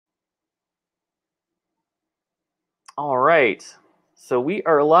All right. So we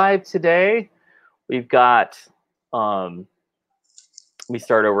are live today. We've got, let me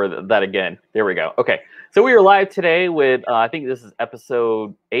start over that again. There we go. Okay. So we are live today with, I think this is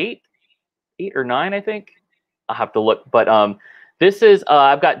episode 8 or 9, I think. I'll have to look. But this is,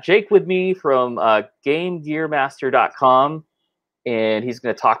 I've got Jake with me from GameGearMaster.com. And he's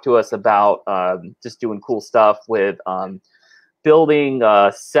going to talk to us about just doing cool stuff with building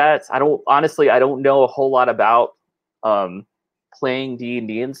sets. I don't know a whole lot about playing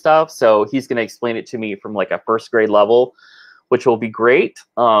D&D and stuff, so he's going to explain it to me from like a first grade level, which will be great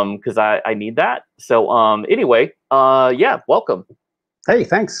because I need that. So anyway, yeah, welcome. Hey,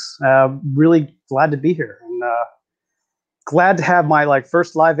 thanks. Really glad to be here, and glad to have my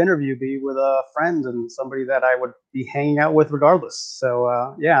first live interview be with a friend and somebody that I would be hanging out with regardless.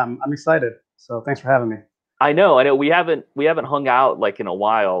 So yeah, I'm excited. So thanks for having me. I know we haven't hung out like in a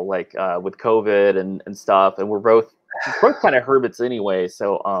while, like with COVID and stuff, and we're both kind of hermits anyway.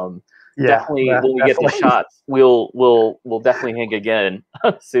 So Yeah, definitely when we get the shots, we'll definitely hang again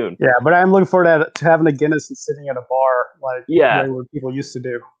soon. Yeah, but I'm looking forward to having a Guinness and sitting at a bar like regular people used to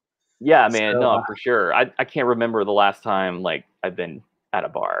do. Yeah, man, no, for sure. I can't remember the last time like I've been at a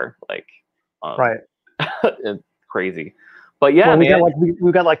bar, like right. It's crazy. But yeah, well,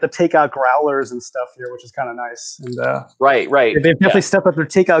 we've got like the takeout growlers and stuff here, which is kind of nice. And right. They've definitely stepped up their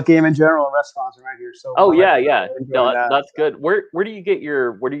takeout game in general in restaurants around here. So yeah. No, that's good. Where do you get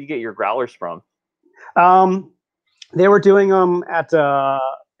your growlers from? They were doing them at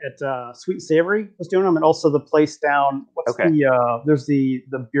Sweet and Savory was doing them, and also the place down. There's the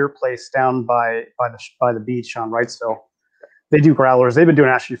beer place down by the beach on Wrightsville. They do growlers. They've been doing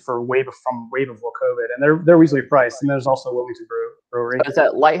actually from way before COVID, and they're reasonably priced. And there's also Wilmington Brewery. Is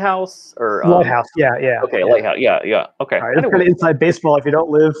that Lighthouse or Lighthouse? Yeah. Okay, yeah. Lighthouse. Yeah. Okay. Right. It's kind of inside baseball if you don't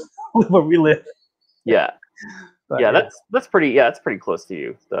live where we live. Yeah. But, that's pretty. Yeah, it's pretty close to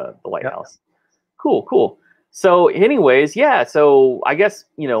you. The Lighthouse. Yep. Cool. So, anyways, yeah. So I guess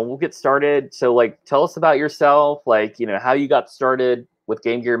we'll get started. So, like, tell us about yourself. Like, how you got started with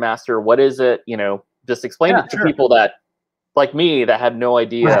Game Gear Master. What is it? Just explain it to people that, like me, that had no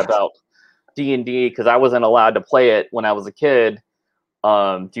idea about D&D because I wasn't allowed to play it when I was a kid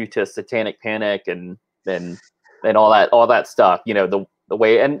due to Satanic Panic and all that stuff. The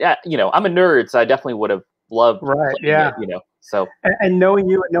way, and I'm a nerd, so I definitely would have loved playing it, so and knowing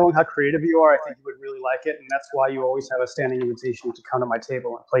you and knowing how creative you are, I think you would really like it, and that's why you always have a standing invitation to come to my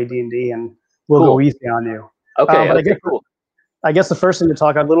table and play D&D, and we'll go easy on you. Okay, cool. I guess the first thing to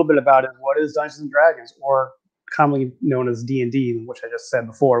talk a little bit about is what is Dungeons and Dragons, or commonly known as D&D, which I just said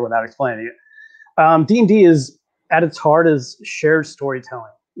before without explaining it. D&D is, at its heart, is shared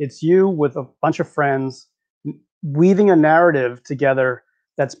storytelling. It's you with a bunch of friends weaving a narrative together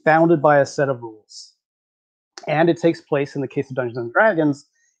that's bounded by a set of rules. And it takes place, in the case of Dungeons and Dragons,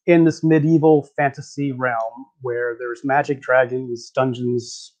 in this medieval fantasy realm where there's magic, dragons,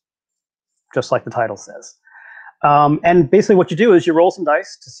 dungeons, just like the title says. And basically what you do is you roll some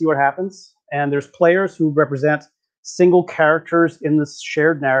dice to see what happens. And there's players who represent single characters in this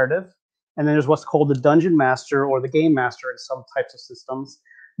shared narrative. And then there's what's called the Dungeon Master or the Game Master in some types of systems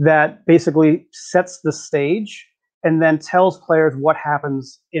that basically sets the stage and then tells players what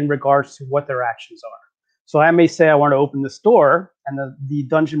happens in regards to what their actions are. So I may say I want to open this door, and the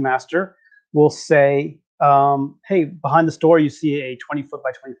Dungeon Master will say, hey, behind this door you see a 20-foot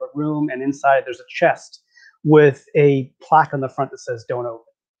by 20-foot room, and inside there's a chest with a plaque on the front that says, don't open.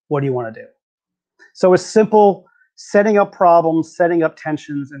 What do you want to do? So it's simple, setting up problems, setting up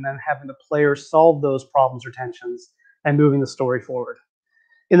tensions, and then having the players solve those problems or tensions and moving the story forward.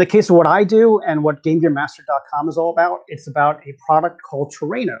 In the case of what I do and what GameGearMaster.com is all about, it's about a product called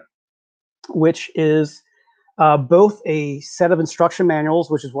Terraino, which is both a set of instruction manuals,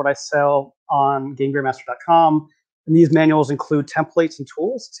 which is what I sell on GameGearMaster.com. And these manuals include templates and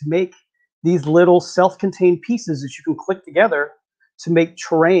tools to make these little self-contained pieces that you can click together to make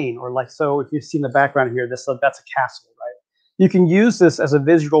terrain, or like, so if you've seen the background here, that's a castle, right? You can use this as a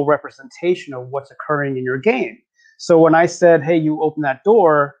visual representation of what's occurring in your game. So when I said, hey, you open that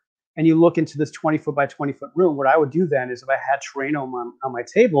door and you look into this 20-foot by 20-foot room, what I would do then is if I had Terraino on my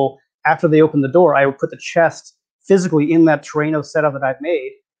table, after they opened the door, I would put the chest physically in that Terraino setup that I've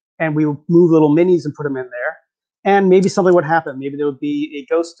made, and we would move little minis and put them in there. And maybe something would happen. Maybe there would be a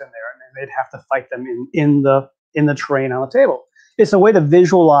ghost in there, and then they'd have to fight them in the terrain on the table. It's a way to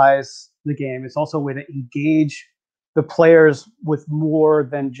visualize the game. It's also a way to engage the players with more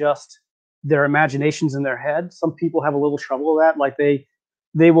than just their imaginations in their head. Some people have a little trouble with that. Like they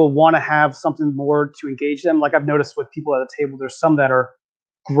will want to have something more to engage them. Like I've noticed with people at the table, there's some that are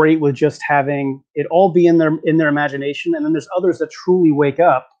great with just having it all be in their imagination, and then there's others that truly wake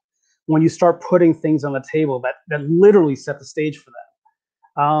up when you start putting things on the table that literally set the stage for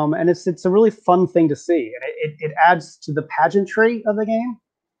them. And it's a really fun thing to see, and it adds to the pageantry of the game.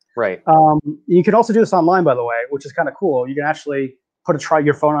 Right. You can also do this online, by the way, which is kind of cool. You can actually put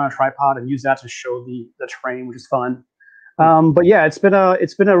your phone on a tripod and use that to show the terrain, which is fun. But yeah, it's been a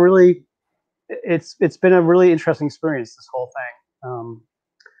really interesting experience, this whole thing.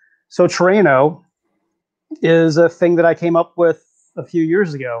 So Terraino is a thing that I came up with a few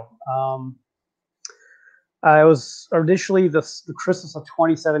years ago. I was initially the Christmas of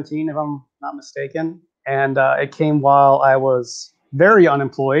 2017, if I'm not mistaken, and it came while I was very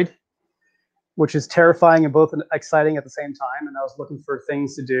unemployed, which is terrifying and both exciting at the same time. And I was looking for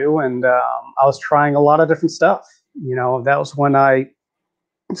things to do, and I was trying a lot of different stuff. That was when I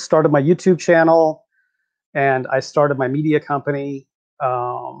started my YouTube channel, and I started my media company.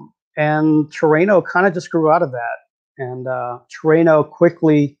 And Terraino kind of just grew out of that. And Terraino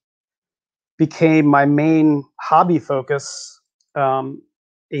quickly became my main hobby focus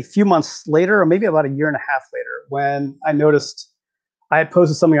a few months later, or maybe about a year and a half later, when I noticed I had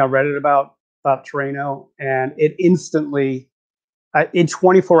posted something on Reddit about Terraino, and it instantly, in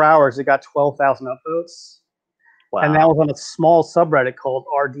 24 hours, it got 12,000 upvotes. Wow. And that was on a small subreddit called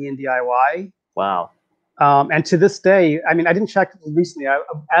RDNDIY. Wow. And to this day, I mean, I didn't check recently.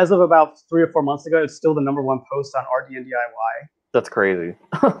 As of about 3 or 4 months ago, it's still the #1 post on RDNDIY. That's crazy.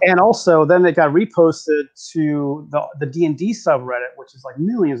 And also, then it got reposted to the D&D subreddit, which is like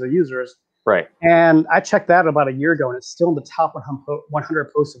millions of users. Right. And I checked that about a year ago, and it's still in the top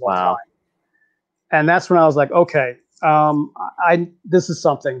 100 posts of all time. And that's when I was like, okay, this is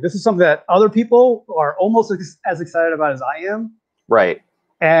something that other people are almost as excited about as I am. Right.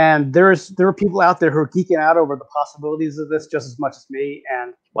 And there are people out there who are geeking out over the possibilities of this just as much as me.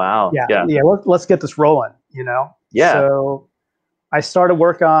 And wow. Yeah. Let's get this rolling. Yeah. So I started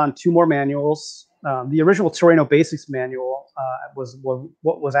work on 2 more manuals. The original Terraino Basics manual was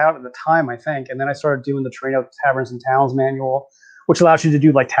what was out at the time, I think. And then I started doing the Terraino Taverns and Towns manual, which allows you to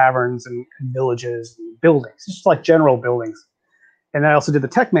do like taverns and villages and buildings, just like general buildings. And then I also did the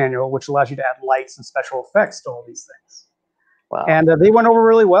tech manual, which allows you to add lights and special effects to all these things. Wow. And they went over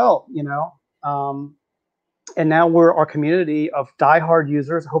really well, and now our community of diehard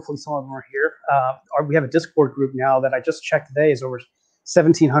users. Hopefully some of them are here. We have a Discord group now that I just checked today is over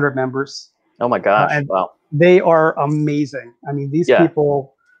 1,700 members. Oh my gosh! And wow. They are amazing. I mean, these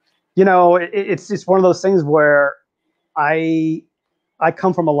people, it's one of those things where I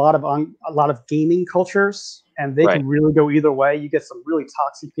come from a lot of gaming cultures, and they can really go either way. You get some really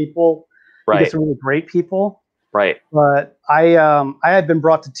toxic people. You get some really great people. Right. But I had been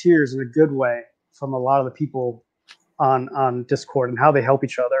brought to tears in a good way from a lot of the people on Discord and how they help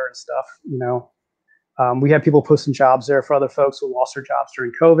each other and stuff. We had people posting jobs there for other folks who lost their jobs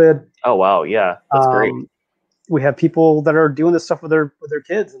during COVID. Oh wow, yeah, that's great. We have people that are doing this stuff with their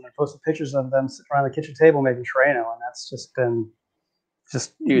kids, and they're posting pictures of them sitting around the kitchen table making Terraino, and that's just been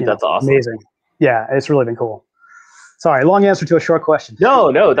that's awesome. Amazing. Yeah, it's really been cool. Sorry, long answer to a short question.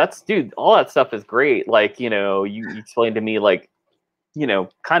 No, that's all that stuff is great. Like, you explained to me like,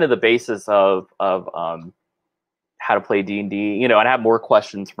 kind of the basis of how to play D&D, and I have more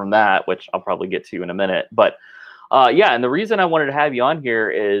questions from that, which I'll probably get to in a minute. But yeah, and the reason I wanted to have you on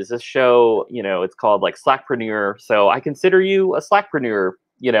here is this show, it's called like Slackpreneur. So I consider you a Slackpreneur,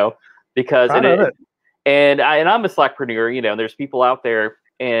 because and I'm a Slackpreneur, there's people out there,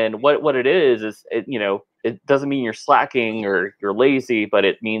 and what it is it doesn't mean you're slacking or you're lazy, but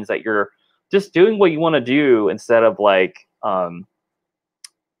it means that you're just doing what you want to do instead of like,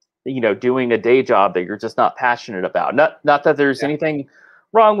 doing a day job that you're just not passionate about. Not that there's anything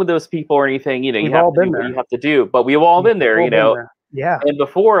wrong with those people or anything, you have to do what you have to do, but we've all been there, Yeah. And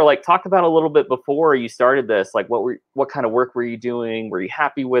before, like, talk about a little bit before you started this, like what kind of work were you doing? Were you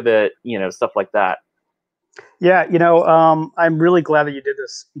happy with it? Stuff like that. Yeah. I'm really glad that you did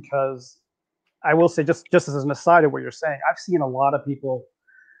this, because I will say, just as an aside of what you're saying, I've seen a lot of people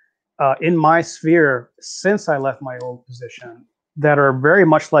in my sphere since I left my old position that are very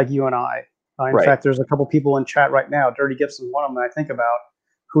much like you and I. In fact, there's a couple people in chat right now. Dirty Gibson, one of them I think about,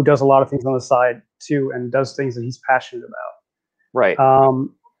 who does a lot of things on the side too, and does things that he's passionate about. Right.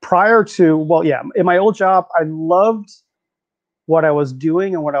 Prior to, in my old job, I loved what I was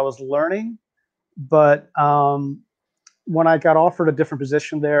doing and what I was learning, but when I got offered a different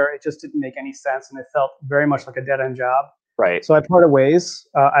position there, it just didn't make any sense, and it felt very much like a dead-end job. Right. So I parted ways.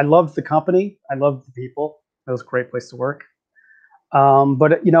 I loved the company. I loved the people. It was a great place to work.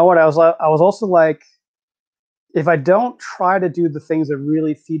 But you know what? I was also like, if I don't try to do the things that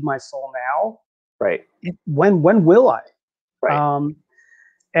really feed my soul now, right, when will I? right,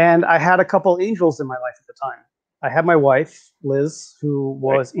 And I had a couple angels in my life at the time. I had my wife, Liz, who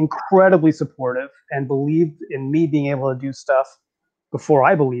was incredibly supportive and believed in me being able to do stuff before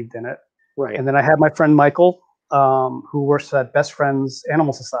I believed in it. right. And then I had my friend Michael, who works at Best Friends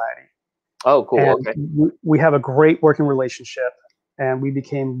Animal Society. Oh, cool. And Okay. we have a great working relationship, and we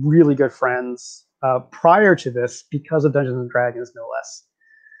became really good friends prior to this because of Dungeons and Dragons, no less.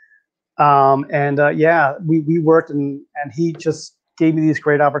 Yeah, we worked, and he just gave me these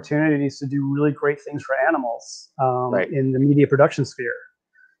great opportunities to do really great things for animals in the media production sphere.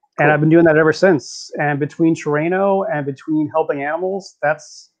 Cool. And I've been doing that ever since. And between Terraino and between helping animals,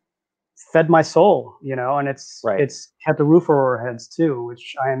 that's fed my soul, you know, and it's kept the roof over our heads too,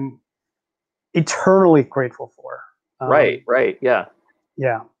 which I'm eternally grateful for. Right. Yeah.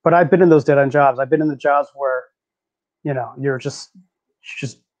 Yeah. But I've been in those dead end jobs. I've been in the jobs where, you know, you're just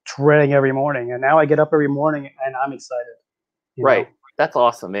dreading every morning. And now I get up every morning and I'm excited. Right. Know? That's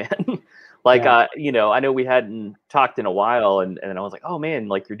awesome, man. Like, you know, I know we hadn't talked in a while, and I was like, oh man,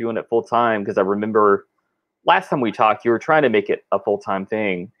 like you're doing it full time. Because I remember last time we talked, you were trying to make it a full time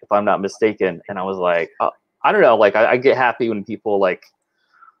thing, if I'm not mistaken. And I was like, I don't know, like I get happy when people like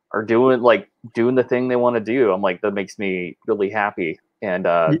are doing the thing they want to do. I'm like, that makes me really happy. And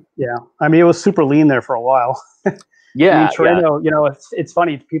yeah, I mean, it was super lean there for a while. Yeah, I mean, Terraino, you know, it's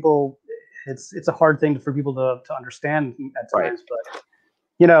funny. People, it's a hard thing for people to understand at times, but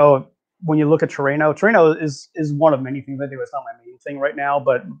you know, when you look at Terraino is one of many things I do. It's not my main thing right now,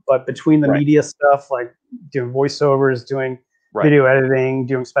 but between the media stuff, like doing voiceovers, doing video editing,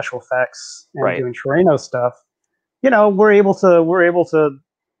 doing special effects, and doing Terraino stuff, you know, we're able to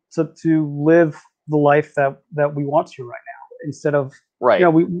live the life that we want to right now, instead of you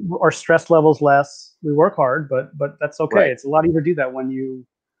know, our stress levels less. We work hard, but that's okay. It's a lot easier to do that when you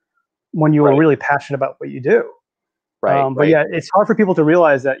are really passionate about what you do. But yeah, it's hard for people to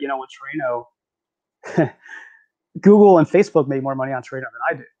realize that, you know, with Terraino, Google and Facebook make more money on Terraino than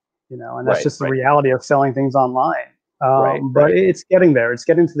I do, you know, and that's just the reality of selling things online. But it's getting there. It's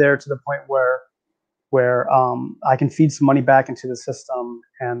getting to the point where I can feed some money back into the system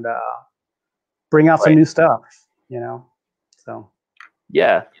and bring out some new stuff, you know. So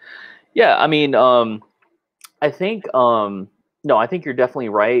yeah. I mean, I think no, I think you're definitely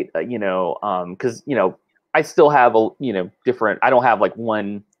right. You know, because you know, I still have a different. I don't have like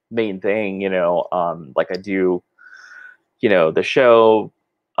one main thing. You know, like I do. You know, the show,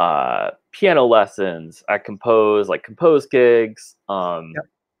 piano lessons. I compose gigs,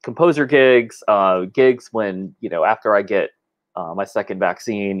 composer gigs, gigs when after I get my second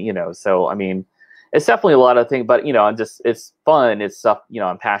vaccine. You know, so I mean, it's definitely a lot of things. But you know, it's fun. It's stuff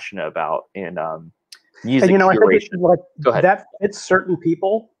I'm passionate about and. Music and, you know, curation. I think that fits certain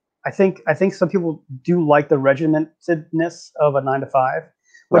people. I think some people do like the regimentedness of a 9 to 5,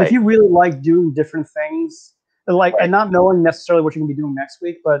 but if you really like doing different things, and not knowing necessarily what you're gonna be doing next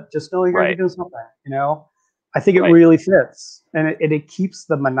week, but just knowing you're gonna be doing something, you know, I think it really fits, and it keeps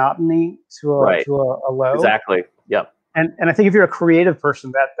the monotony to a low. Exactly. Yep. And I think if you're a creative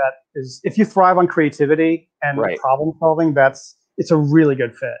person, that is, if you thrive on creativity and problem solving, it's a really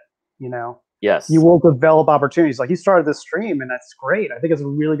good fit, you know. Yes. You will develop opportunities. Like, you started this stream, and that's great. I think it's a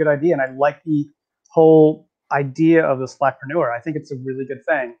really good idea, and I like the whole idea of the Slackpreneur. I think it's a really good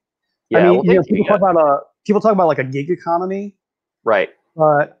thing. Yeah, I mean, people talk about like a gig economy, right?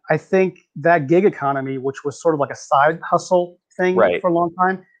 But I think that gig economy, which was sort of like a side hustle thing for a long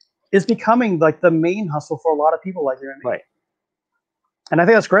time, is becoming like the main hustle for a lot of people like you and me. Right. And I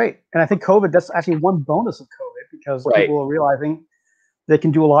think that's great. And I think that's actually one bonus of COVID, because people are realizing they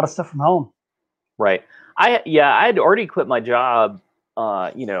can do a lot of stuff from home. Right. I had already quit my job.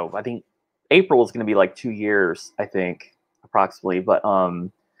 You know, I think April is going to be like 2 years, I think, approximately. But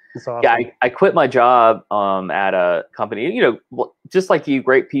awesome. Yeah, I quit my job at a company. You know, just like you,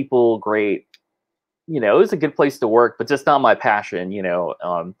 great people, great. You know, it was a good place to work, but just not my passion. You know,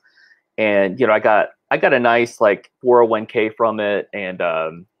 and you know, I got a nice like 401k from it, and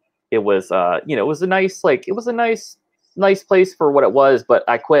it was you know, it was a nice place for what it was, but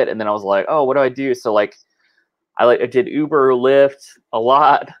I quit, and then I was like, oh, what do I do? So like I did Uber, Lyft a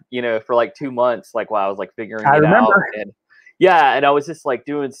lot, you know, for like 2 months, like while I was like figuring it out. And yeah, and I was just like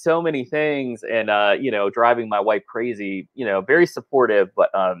doing so many things, and you know, driving my wife crazy, you know, very supportive, but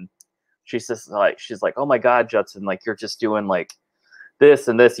she's like, oh my God, Judson, like you're just doing like this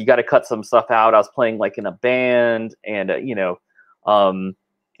and this, you got to cut some stuff out. I was playing like in a band, and you know,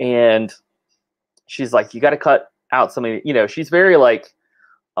 and she's like, you got to cut out some of, you know, she's very like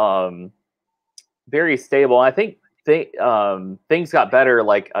very stable. I think things got better.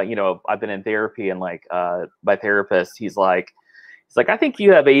 Like, you know, I've been in therapy, and like my therapist, he's like, I think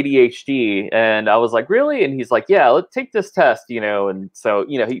you have ADHD. And I was like, really? And he's like, yeah, let's take this test, you know. And so,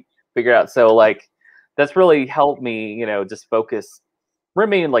 you know, he figured out. So like, that's really helped me, you know, just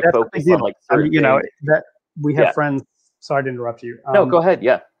remain like focused on like certain you know, things. that we have friends. Sorry to interrupt you. No, go ahead.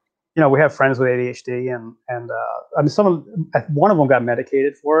 Yeah. You know, we have friends with ADHD, and I mean, one of them got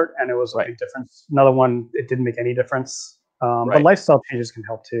medicated for it, and it was a big difference. Another one, it didn't make any difference. But lifestyle changes can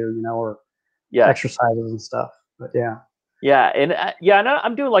help too, you know, or exercises and stuff. But yeah. Yeah, and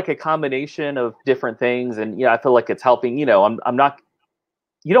I'm doing like a combination of different things, and I feel like it's helping. You know, I'm not.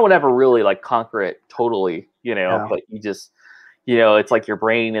 You don't ever really like conquer it totally, you know, but you just, you know, it's like your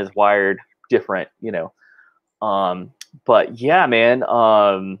brain is wired different, you know. But yeah, man.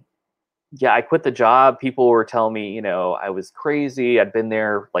 Yeah, I quit the job. People were telling me, you know, I was crazy. I'd been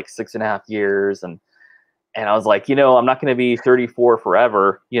there like 6.5 years, and I was like, you know, I'm not going to be 34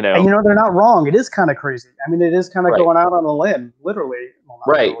 forever, you know. And, you know, they're not wrong. It is kind of crazy. I mean, it is kind of going out on a limb, literally. Well,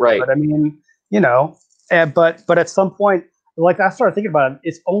 right. But I mean, you know, but at some point, like I started thinking about it,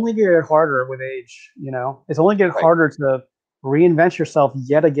 it's only going to get harder with age, you know. It's only getting harder to reinvent yourself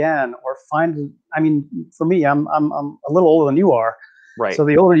yet again, or find. I mean, for me, I'm a little older than you are. Right. So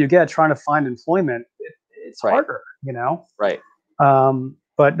the older you get, trying to find employment, it's harder, you know. Right.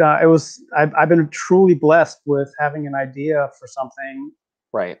 But I've been truly blessed with having an idea for something,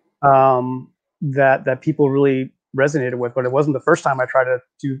 right? That people really resonated with. But it wasn't the first time I tried to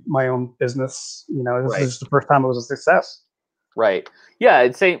do my own business. You know, this is the first time it was a success. Right. Yeah.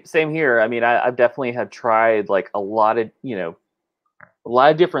 It's same here. I mean, I've definitely have tried like a lot of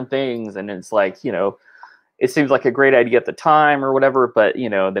different things, and it's like, you know, it seems like a great idea at the time or whatever, but you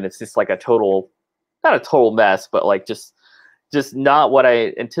know, then it's just like not a total mess, but like just not what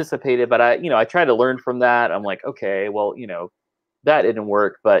I anticipated. But I tried to learn from that. I'm like, okay, well, you know, that didn't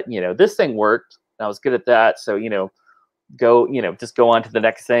work, but you know, this thing worked. And I was good at that. So, you know, just go on to the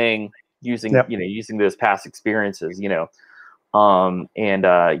next thing using those past experiences, you know,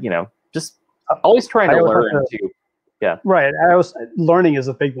 you know, just always trying to learn too. Yeah. Right. Learning is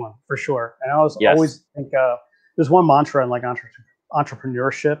a big one for sure. And I always think there's one mantra in like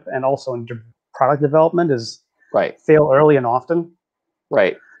entrepreneurship and also in product development is fail early and often.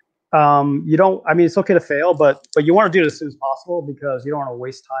 Right. It's okay to fail, but you want to do it as soon as possible because you don't want to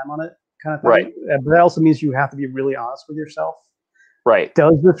waste time on it, kind of thing. Right. But that also means you have to be really honest with yourself. Right.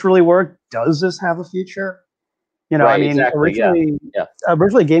 Does this really work? Does this have a future? You know, I mean, originally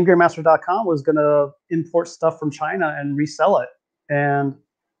GameGearMaster.com was going to import stuff from China and resell it. And,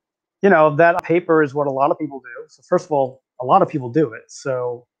 you know, that paper is what a lot of people do. So first of all, a lot of people do it.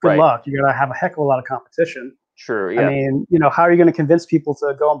 So good luck. You're going to have a heck of a lot of competition. Sure. Yeah. I mean, you know, how are you going to convince people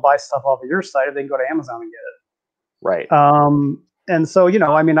to go and buy stuff off of your site if they can go to Amazon and get it? Right. And so, you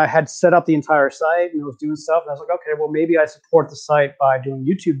know, I mean, I had set up the entire site and I was doing stuff. And I was like, okay, well, maybe I support the site by doing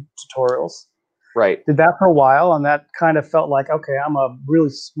YouTube tutorials. Right. Did that for a while, and that kind of felt like, okay, I'm a really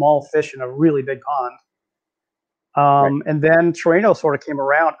small fish in a really big pond. And then Terraino sort of came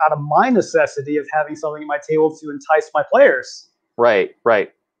around out of my necessity of having something at my table to entice my players. Right.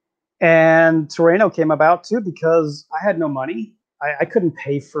 Right. And Terraino came about too because I had no money. I couldn't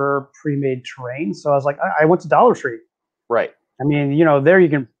pay for pre-made terrain, so I was like, I went to Dollar Tree. Right. I mean, you know, there you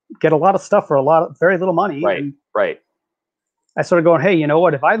can get a lot of stuff for very little money. Right. And right. I started going, hey, you know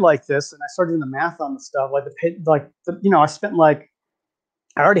what? If I like this, and I started doing the math on the stuff, I spent I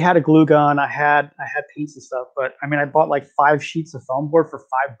already had a glue gun, I had paints and stuff, but I mean, I bought like 5 sheets of foam board for $5.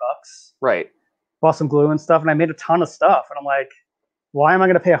 Right. Bought some glue and stuff, and I made a ton of stuff, and I'm like, why am I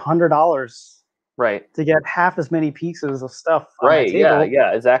going to pay $100? Right. To get half as many pieces of stuff on my table? Yeah.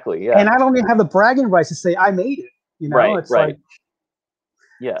 Yeah. Exactly. Yeah. And I don't even have the bragging rights to say I made it. You know, it's like,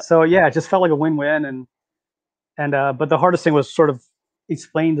 yeah. So yeah, it just felt like a win-win, and but the hardest thing was sort of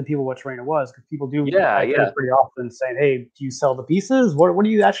explain to people what Terraino was, because people do pretty often saying, hey, do you sell the pieces? What are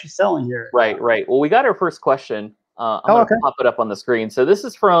you actually selling here? Right. Well, we got our first question. I'm going to pop it up on the screen. So this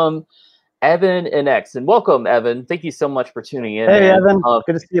is from Evan NX, and welcome, Evan. Thank you so much for tuning in. Hey, Evan.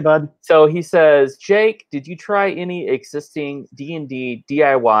 Good to see you, bud. So he says, Jake, did you try any existing D&D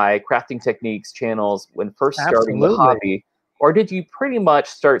DIY crafting techniques channels when first starting the hobby? Or did you pretty much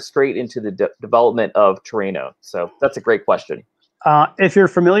start straight into the development of Terraino? So that's a great question. If you're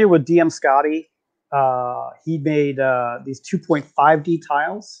familiar with DM Scotty, he made these 2.5D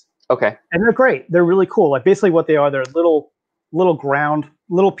tiles. Okay. And they're great. They're really cool. Like basically what they are, they're little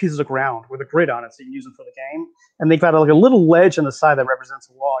pieces of ground with a grid on it, so you can use them for the game. And they've got like a little ledge on the side that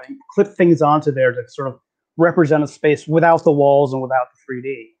represents a wall. And you clip things onto there to sort of represent a space without the walls and without the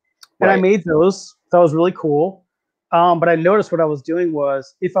 3D. And I made those That was really cool. But I noticed what I was doing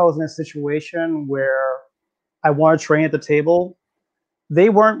was, if I was in a situation where I wanted to train at the table, they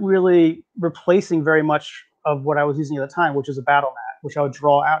weren't really replacing very much of what I was using at the time, which is a battle mat, which I would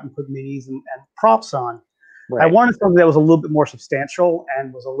draw out and put minis and props on. Right. I wanted something that was a little bit more substantial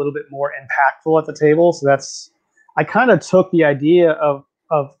and was a little bit more impactful at the table. So I kind of took the idea of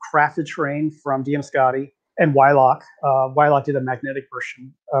crafted terrain from DM Scotty and Wylock. Wylock did a magnetic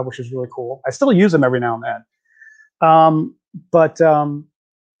version, which is really cool. I still use them every now and then.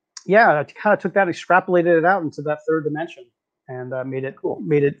 Yeah, I kind of took that, extrapolated it out into that third dimension, and made it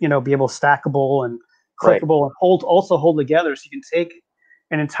be able to stackable and clickable, and also hold together, so you can take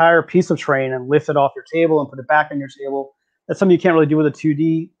an entire piece of terrain and lift it off your table and put it back on your table. That's something you can't really do with the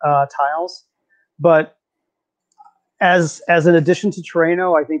 2D tiles. But as an addition to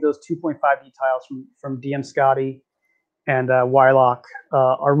Terraino, I think those 2.5D tiles from DM Scotty and Wylock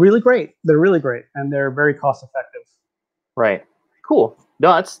are really great. They're really great, and they're very cost effective. Right. Cool.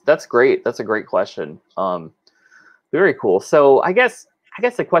 No, that's great. That's a great question. Very cool. So I guess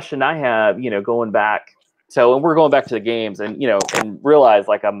the question I have, going back. So, and we're going back to the games, and and realize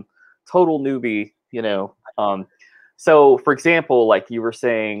like I'm total newbie. So for example, like you were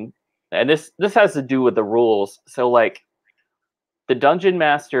saying, and this has to do with the rules. So like the dungeon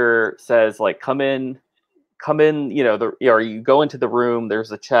master says, like, come in, or you go into the room,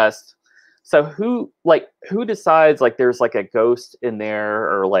 there's a chest. So who decides, like, there's like a ghost in there,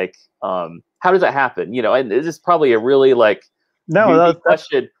 or like, how does that happen? And this is probably a really like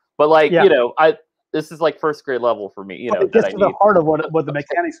question, but like, this is like first grade level for me, It gets to the heart of what the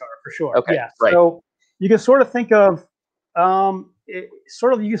mechanics are, for sure. Okay. Yeah. Right. So you can sort of think of you can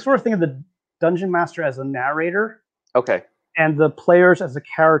sort of think of the dungeon master as a narrator. Okay. And the players as a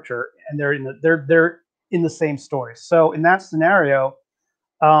character, and they're in the same story. So in that scenario,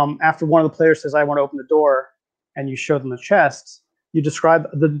 after one of the players says, "I want to open the door," and you show them the chest, you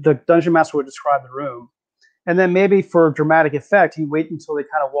describe the dungeon master would describe the room, and then maybe for dramatic effect, you wait until they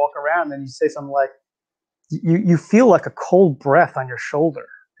kind of walk around, and you say something like, "You feel like a cold breath on your shoulder,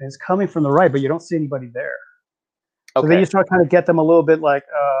 and it's coming from the right, but you don't see anybody there." Okay. So then you start trying to get them a little bit like,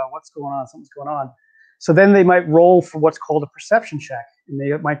 "What's going on? Something's going on." So then they might roll for what's called a perception check, and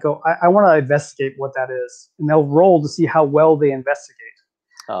they might go, I want to investigate what that is, and they'll roll to see how well they investigate.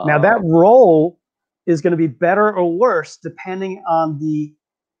 Now that roll is going to be better or worse depending on the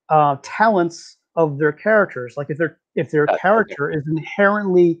talents of their characters. Like if their character is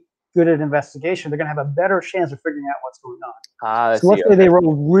inherently good at investigation, they're going to have a better chance of figuring out what's going on. So let's say they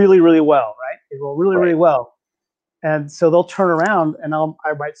roll really, really well, right? They roll really, really well. And so they'll turn around, and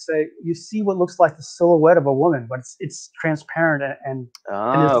I might say, "You see what looks like the silhouette of a woman, but it's transparent and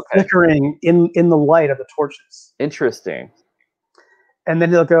it's flickering in the light of the torches." Interesting. And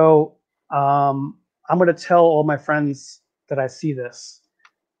then they'll go, "I'm going to tell all my friends that I see this,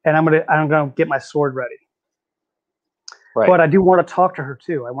 and I'm going to get my sword ready. Right. But I do want to talk to her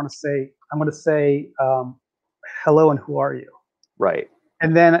too. I'm going to say, hello, and who are you?" Right.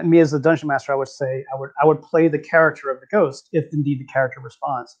 And then me as the dungeon master, I would say I would play the character of the ghost if indeed the character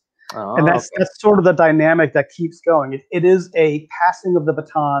responds. And that's sort of the dynamic that keeps going. It is a passing of the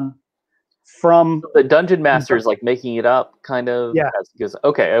baton from the dungeon master is like making it up, kind of. Yeah.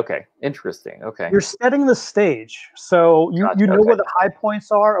 Okay. Interesting. Okay. You're setting the stage, so you know where the high points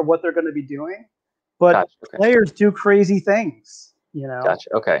are of what they're going to be doing, but players do crazy things.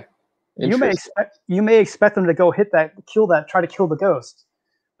 Gotcha. Okay. You may expect them to go try to kill the ghost,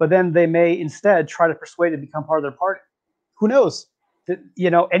 but then they may instead try to persuade it to become part of their party. Who knows?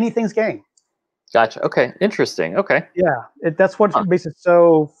 Anything's game. Gotcha. Okay. Interesting. Okay. Yeah, that's what makes it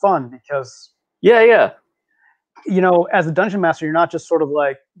so fun, because as a dungeon master, you're not just sort of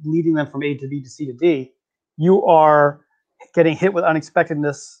like leading them from A to B to C to D. You are getting hit with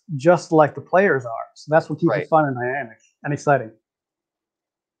unexpectedness, just like the players are. So that's what keeps it fun and dynamic and exciting.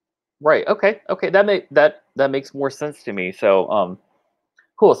 Right. Okay. That makes more sense to me. So,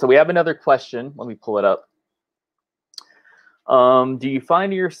 cool. So we have another question. Let me pull it up. Do you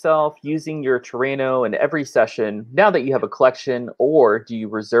find yourself using your Terraino in every session now that you have a collection, or do you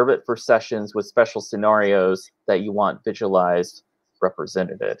reserve it for sessions with special scenarios that you want visualized,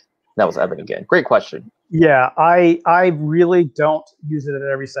 represented? That was Evan again. Great question. Yeah, I really don't use it at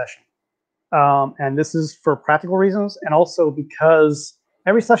every session. And this is for practical reasons, and also because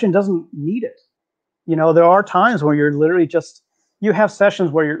every session doesn't need it. There are times where you're literally you have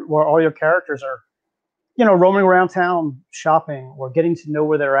sessions where all your characters are, roaming around town shopping or getting to know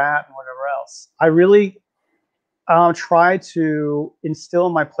where they're at and whatever else. I really try to instill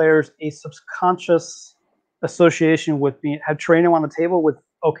in my players a subconscious association with have Terraino on the table with,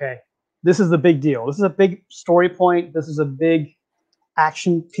 okay, this is the big deal. This is a big story point. This is a big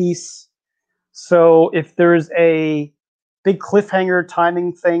action piece. So if there's a big cliffhanger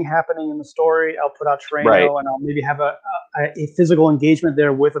timing thing happening in the story, I'll put out Terraino, and I'll maybe have a physical engagement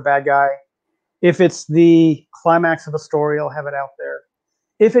there with a bad guy. If it's the climax of a story, I'll have it out there.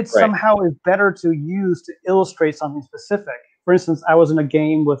 If it somehow is better to use to illustrate something specific. For instance, I was in a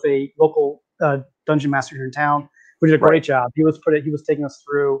game with a local dungeon master here in town, who did a great job. He was taking us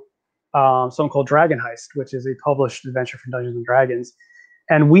through something called Dragon Heist, which is a published adventure from Dungeons and Dragons.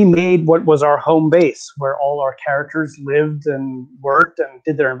 And we made what was our home base, where all our characters lived and worked and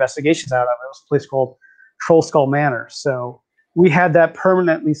did their investigations out of. It was a place called Troll Skull Manor. So we had that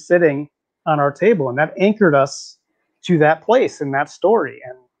permanently sitting on our table, and that anchored us to that place and that story.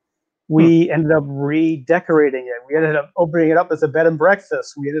 And we ended up redecorating it. We ended up opening it up as a bed and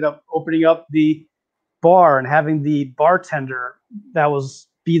breakfast. We ended up opening up the bar and having the bartender that was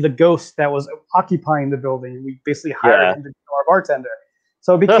be the ghost that was occupying the building. We basically hired him to be our bartender.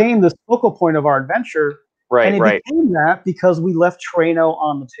 So it became this focal point of our adventure. And it became that because we left Terraino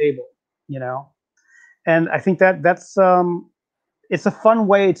on the table, you know? And I think that's it's a fun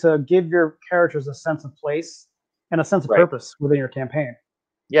way to give your characters a sense of place and a sense of purpose within your campaign.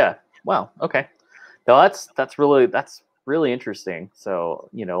 Yeah. Wow. Okay. No, that's really interesting. So,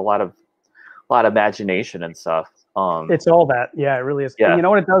 you know, a lot of imagination and stuff. It's all that. Yeah, it really is. And you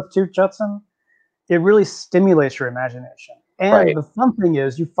know what it does too, Judson? It really stimulates your imagination. And the fun thing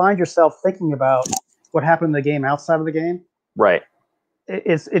is you find yourself thinking about what happened in the game outside of the game. Right.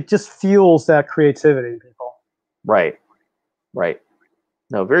 It just fuels that creativity in people. Right. Right.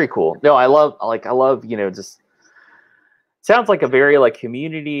 No, very cool. No, I love, you know, just sounds like a very like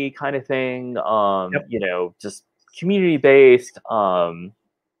community kind of thing. You know, just community based.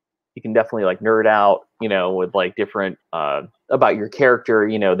 You can definitely like nerd out, you know, with like different about your character,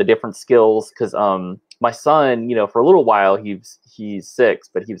 you know, the different skills. Because my son, you know, for a little while he's 6,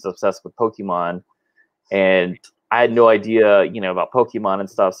 but he was obsessed with Pokemon, and I had no idea, you know, about Pokemon and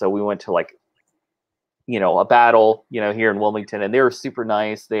stuff. So we went to like, you know, a battle, you know, here in Wilmington, and they were super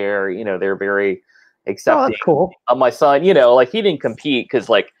nice there. You know, they're very accepting. Oh, that's cool. Of my son, you know, like he didn't compete because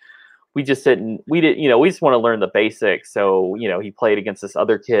like we just want to learn the basics. So, you know, he played against this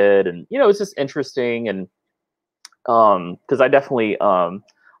other kid, and, you know, it's just interesting. And, cause I definitely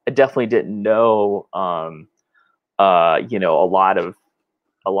didn't know, you know, a lot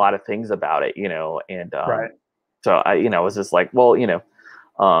of things about it, you know, and, so I, you know, was just like, well, you know,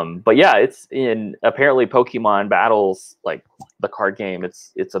 but yeah, it's apparently Pokemon battles, like the card game,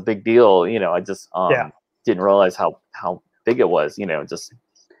 it's a big deal. You know, I just, didn't realize how big it was, you know, just,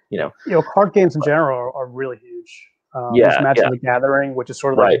 you know, card games in general are really huge. There's Magic the Gathering, which is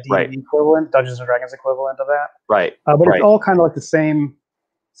sort of like the D&D equivalent, Dungeons and Dragons equivalent of that. But it's all kind of like the same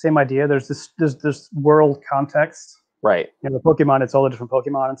idea. There's this world context. You know, the Pokemon, it's all the different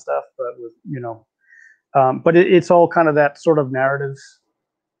Pokemon and stuff, but with, you know, but it's all kind of that sort of narrative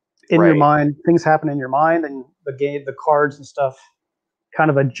in your mind. Things happen in your mind, and the cards and stuff kind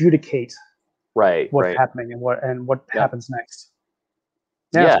of adjudicate what's happening and what happens next.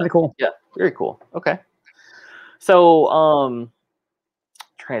 Yeah, it's pretty cool. Yeah, very cool. Okay. So,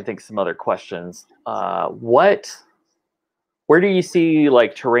 trying to think of some other questions. Where do you see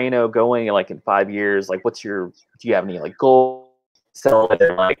like Terraino going like in 5 years? Like, do you have any like goal, sell it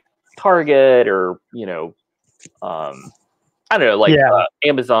at like Target, or, you know, I don't know, like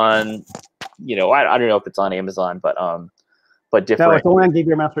Amazon, you know, I don't know if it's on Amazon, but different. No, it's only on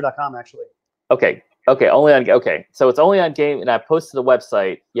GameGearMaster.com actually. Okay. So it's only on Game, and I posted the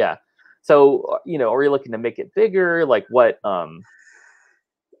website. Yeah. So, you know, are you looking to make it bigger? Like what? You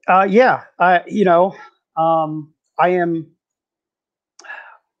know, I am.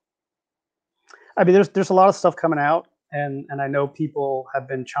 I mean, there's a lot of stuff coming out, and I know people have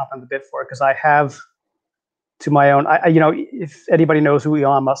been chomping the bit for it, because I have, to my own. You know, if anybody knows who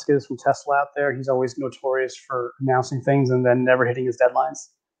Elon Musk is from Tesla out there, he's always notorious for announcing things and then never hitting his deadlines.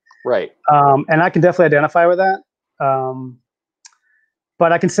 And I can definitely identify with that.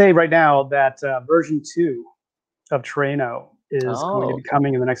 But I can say right now that version 2 of Terraino is going to be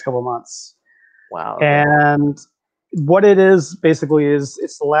coming in the next couple of months. Wow. And what it is basically is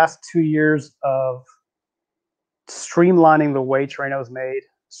it's the last 2 years of streamlining the way Terraino is made,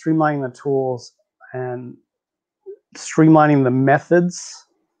 streamlining the tools, and streamlining the methods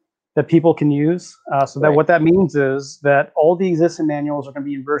that people can use. That what that means is that all the existing manuals are going to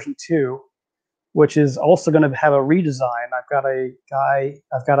be in version 2, which is also going to have a redesign. I've got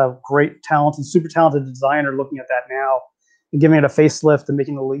a great, super talented designer looking at that now and giving it a facelift and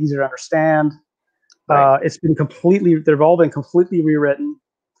making it a little easier to understand. They've all been completely rewritten.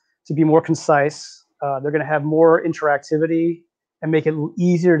 to be more concise. They're going to have more interactivity and make it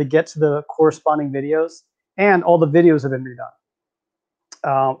easier to get to the corresponding videos. And all the videos have been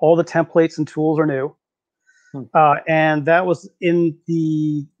redone. All the templates and tools are new. And that was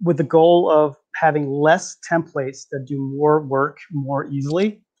with the goal of having less templates that do more work more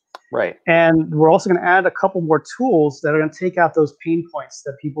easily. Right. And we're also going to add a couple more tools that are going to take out those pain points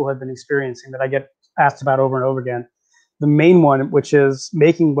that people have been experiencing that I get asked about over and over again. The main one, which is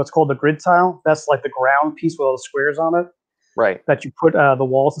making what's called the grid tile. That's like the ground piece with all the squares on it. Right. That you put the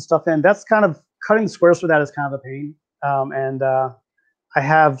walls and stuff in. That's kind of cutting the squares for that is kind of a pain.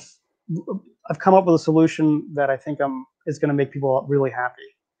 I've come up with a solution that I think is going to make people really happy.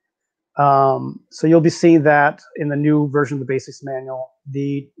 So you'll be seeing that in the new version of the Basics manual.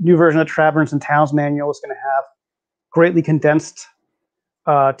 The new version of Taverns and Towns manual is going to have greatly condensed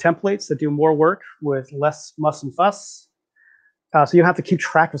templates that do more work with less muss and fuss. So you have to keep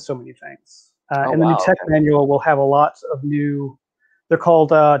track of so many things. And the new tech manual will have a lot of new, they're called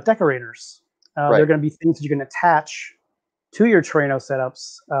decorators. They're going to be things that you can attach to your Terraino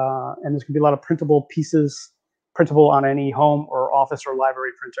setups. And there's going to be a lot of printable pieces, printable on any home or office or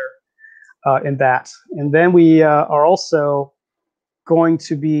library printer in that. And then we are also going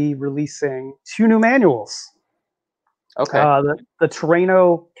to be releasing 2 new manuals. Okay. The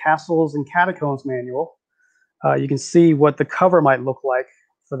Terraino Castles and Catacombs manual. You can see what the cover might look like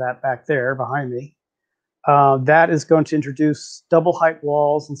for that back there behind me. That is going to introduce double height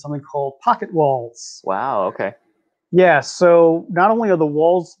walls and something called pocket walls. Wow. Okay. Yeah. So not only are the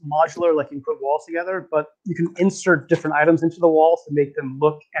walls modular, like you can put walls together, but you can insert different items into the walls to make them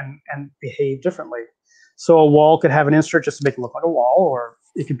look and behave differently. So a wall could have an insert just to make it look like a wall, or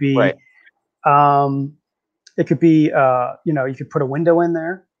it could be, you could put a window in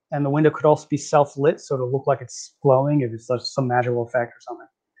there, and the window could also be self-lit, so it'll look like it's glowing if it's some magical effect or something.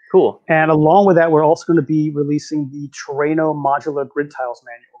 Cool. And along with that, we're also going to be releasing the Terraino Modular Grid Tiles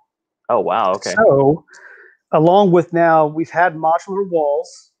manual. Oh, wow. Okay. So along with now, we've had modular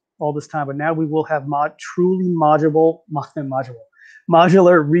walls all this time, but now we will have truly modular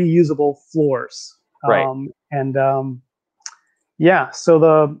reusable floors. Right. So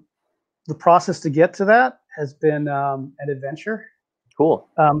the process to get to that has been an adventure. Cool.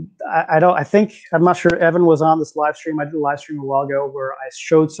 I'm not sure Evan was on this live stream. I did a live stream a while ago where I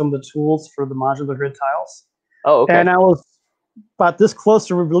showed some of the tools for the modular grid tiles. Oh, okay. And I was about this close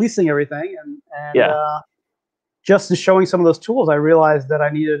to releasing everything, and just in showing some of those tools, I realized that I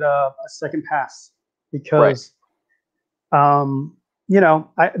needed a second pass because, the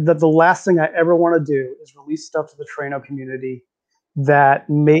last thing I ever want to do is release stuff to the Terraino community that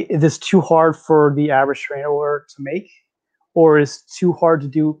is too hard for the average Terrainoer to make, or is too hard to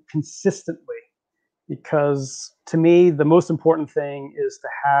do consistently. Because to me, the most important thing is to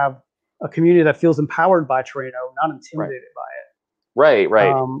have a community that feels empowered by Terraino, not intimidated by it. Right.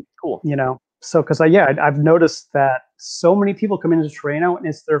 Cool. So because I've noticed that so many people come into Terraino and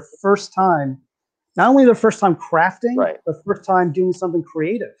it's their first time, not only their first time crafting, but first time doing something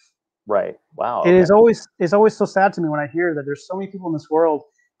creative. Right. Wow. It is always so sad to me when I hear that there's so many people in this world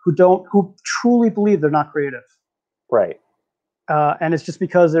who truly believe they're not creative. Right. And it's just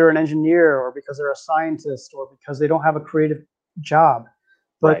because they're an engineer or because they're a scientist or because they don't have a creative job.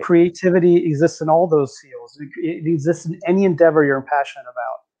 But creativity exists in all those fields. It exists in any endeavor you're passionate about.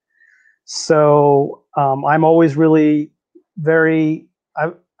 So I'm always really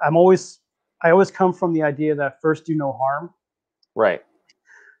I always come from the idea that first do no harm. Right.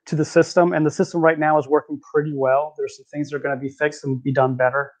 To the system. And the system right now is working pretty well. There's some things that are going to be fixed and be done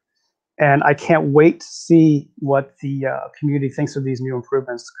better. And I can't wait to see what the community thinks of these new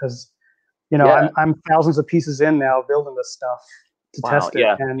improvements because, I'm thousands of pieces in now building this stuff to test it.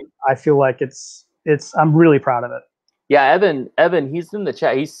 And I feel like I'm really proud of it. Yeah, Evan, he's in the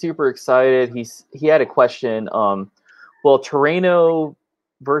chat. He's super excited. He had a question. Will Terraino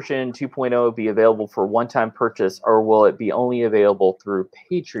version 2.0 be available for one-time purchase, or will it be only available through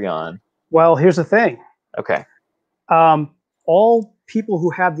Patreon? Well, here's the thing. Okay. All people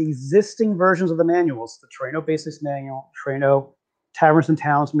who have the existing versions of the manuals, the Terraino Basics manual, Terraino Taverns and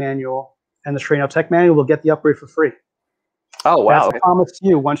Towns manual, and the Terraino Tech manual will get the upgrade for free. Oh, wow. That's a promise to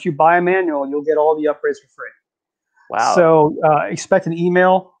you. Once you buy a manual, you'll get all the upgrades for free. Wow. So expect an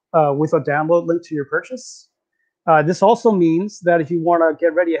email with a download link to your purchase. This also means that if you want to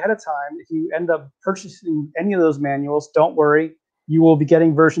get ready ahead of time, if you end up purchasing any of those manuals, don't worry. You will be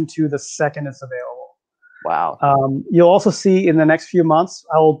getting version 2 the second it's available. Wow. You'll also see in the next few months,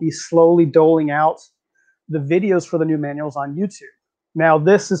 I will be slowly doling out the videos for the new manuals on YouTube. Now,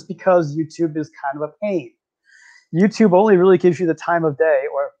 this is because YouTube is kind of a pain. YouTube only really gives you the time of day,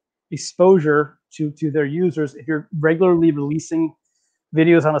 or exposure to their users. If you're regularly releasing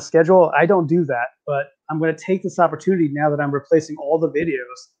videos on a schedule, I don't do that, but I'm going to take this opportunity now that I'm replacing all the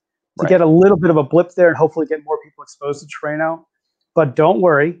videos to get a little bit of a blip there and hopefully get more people exposed to Terraino. But don't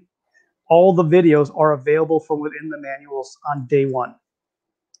worry, all the videos are available from within the manuals on day one.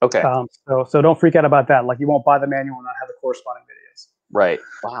 Okay. So don't freak out about that. Like, you won't buy the manual and not have the corresponding videos. Right.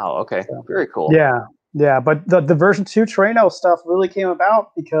 Wow. Okay. So, very cool. Yeah. But the version 2 Terraino stuff really came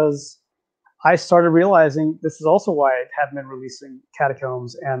about because I started realizing this is also why I hadn't been releasing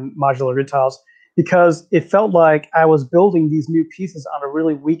catacombs and modular grid tiles, because it felt like I was building these new pieces on a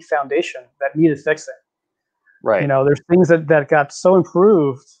really weak foundation that needed fixing. Right. You know, there's things that got so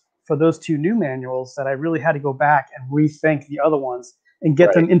improved for those 2 new manuals that I really had to go back and rethink the other ones and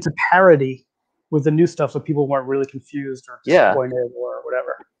get them into parity with the new stuff, so people weren't really confused or disappointed or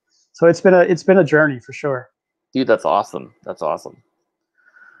whatever. So it's been a journey for sure. Dude, that's awesome. That's awesome.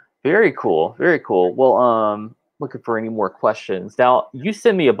 Very cool. Very cool. Well, looking for any more questions. Now, you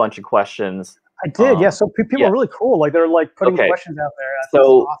sent me a bunch of questions. I did, yeah. So people are really cool. Like, they're like putting questions out there.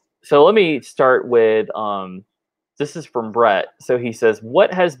 So let me start with this is from Brett. So he says,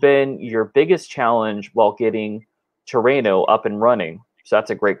 what has been your biggest challenge while getting Terraino up and running? So that's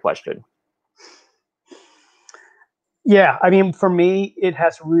a great question. Yeah, I mean, for me, it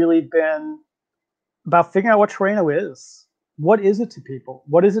has really been about figuring out what Terraino is. What is it to people?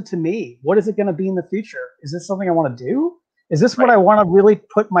 What is it to me? What is it going to be in the future? Is this something I want to do? Is this what I want to really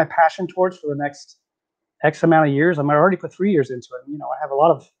put my passion towards for the next X amount of years? I might already put 3 years into it. You know, I have a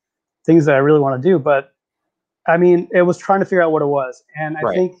lot of things that I really want to do, but I mean, it was trying to figure out what it was. And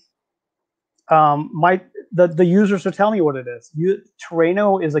I think the users are telling me what it is.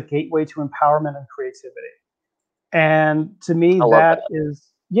 Terraino is a gateway to empowerment and creativity. And to me, that is,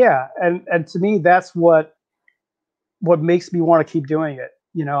 and to me, that's what makes me want to keep doing it.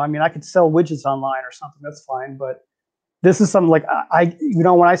 You know, I mean, I could sell widgets online or something, that's fine. But this is something like,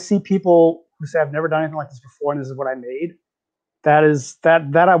 when I see people who say, I've never done anything like this before, and this is what I made, that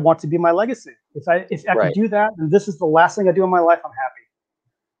I want to be my legacy. If I could do that, and this is the last thing I do in my life, I'm happy.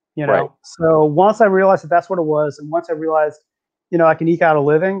 You know? So once I realized that that's what it was, and once I realized, you know, I can eke out a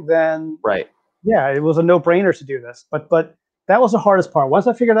living, then yeah, it was a no-brainer to do this. But that was the hardest part. Once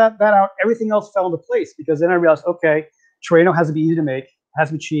I figured that out, everything else fell into place, because then I realized, okay, Terraino has to be easy to make, it has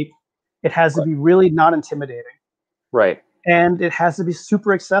to be cheap, it has to be really not intimidating. And it has to be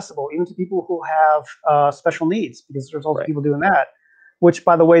super accessible, even to people who have special needs, because there's also people doing that, which,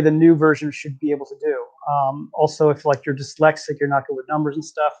 by the way, the new version should be able to do. Also, if like you're dyslexic, you're not good with numbers and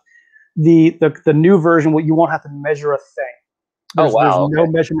stuff, the new version, you won't have to measure a thing. There's no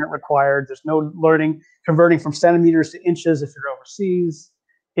measurement required. There's no converting from centimeters to inches if you're overseas.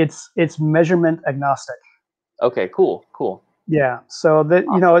 It's measurement agnostic. Okay, cool. Yeah, so that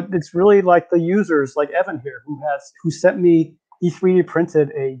you know, it's really like the users, like Evan here, who sent me, he 3D printed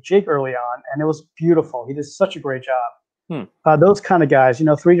a jig early on, and it was beautiful. He did such a great job. Those kind of guys, you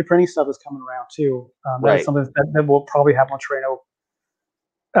know, 3D printing stuff is coming around too. That's something that will probably happen on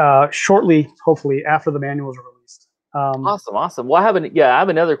Terraino shortly, hopefully after the manuals are released. Awesome. Well, I have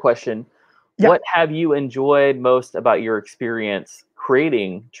another question. What have you enjoyed most about your experience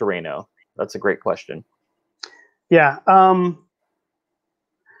creating Terraino? That's a great question. Yeah.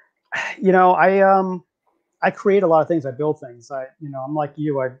 You know, I create a lot of things. I build things. I'm like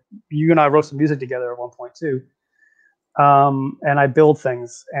you. You and I wrote some music together at one point too. And I build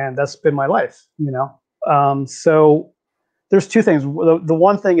things, and that's been my life. You know. So there's two things. The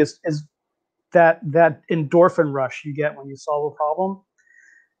one thing is that endorphin rush you get when you solve a problem,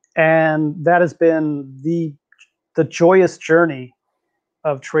 and that has been the joyous journey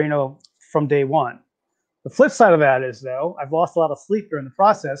of Terraino from day one. The flip side of that is, though, I've lost a lot of sleep during the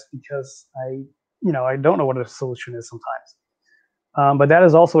process because I don't know what a solution is sometimes. But that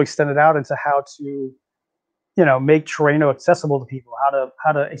has also extended out into how to, make Terraino accessible to people,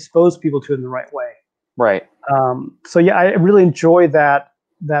 how to expose people to it in the right way. So yeah, I really enjoy that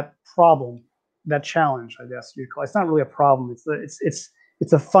problem, that challenge, I guess you'd call it. It's not really a problem.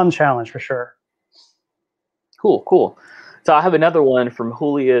 It's a fun challenge for sure. Cool. So I have another one from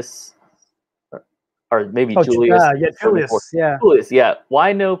Julius. Or maybe Julius. Julius, yeah.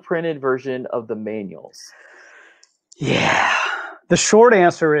 Why no printed version of the manuals? Yeah. The short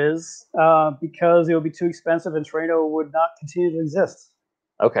answer is because it would be too expensive and Terraino would not continue to exist.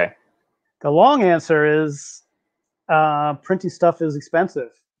 Okay. The long answer is printing stuff is expensive.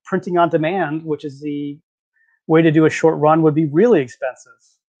 Printing on demand, which is the way to do a short run, would be really expensive.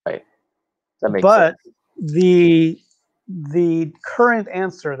 Right. That makes sense. But the current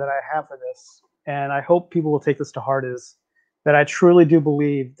answer that I have for this, and I hope people will take this to heart, is that I truly do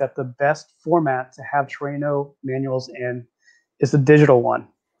believe that the best format to have Terraino manuals in is the digital one,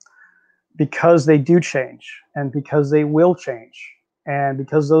 because they do change, and because they will change, and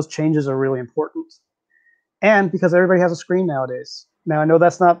because those changes are really important, and because everybody has a screen nowadays. Now, I know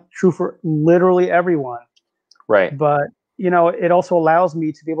that's not true for literally everyone, Right. but it also allows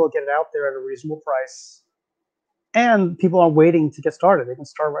me to be able to get it out there at a reasonable price, and people are waiting to get started. They can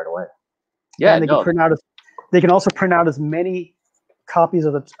start right away. Yeah. And they can print out. They can also print out as many copies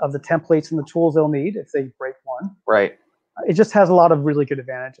of the templates and the tools they'll need if they break one. Right. It just has a lot of really good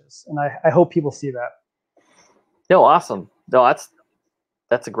advantages, and I hope people see that. No, awesome. No,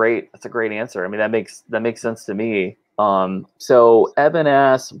 that's a great answer. I mean, that makes sense to me. So Evan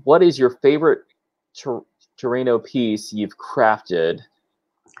asks, what is your favorite Terraino piece you've crafted?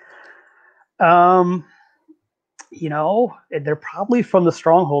 They're probably from the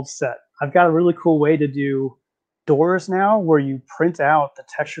Stronghold set. I've got a really cool way to do doors now, where you print out the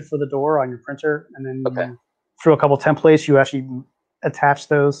texture for the door on your printer, and then you, through a couple templates, you actually attach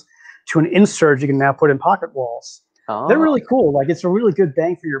those to an insert you can now put in pocket walls. Oh. They're really cool. Like, it's a really good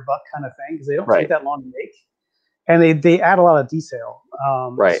bang for your buck kind of thing, because they don't take that long to make, and they add a lot of detail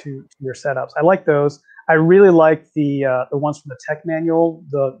to your setups. I like those. I really like the ones from the tech manual.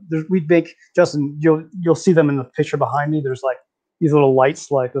 We make, Justin, you'll see them in the picture behind me. There's like these little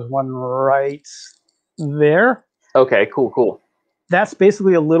lights, like there's one right there. Okay, cool. That's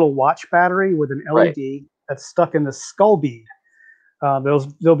basically a little watch battery with an LED that's stuck in the skull bead.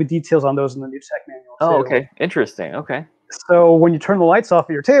 There'll be details on those in the new tech manual too. Oh, okay, interesting. Okay. So when you turn the lights off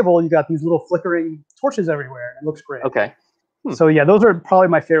at your table, you got these little flickering torches everywhere. It looks great. Okay. So yeah, those are probably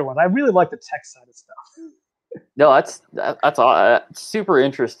my favorite ones. I really like the tech side of stuff. No, that's super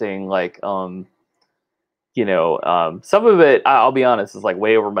interesting. Like, some of it, I'll be honest, is like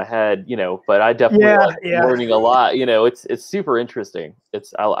way over my head, but I definitely like learning a lot. It's super interesting.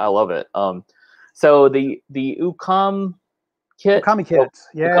 I love it. So the Ukami kit. Ukami kit.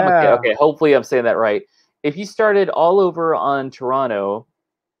 Ukami kit. Okay, hopefully I'm saying that right. If you started all over on Terraino,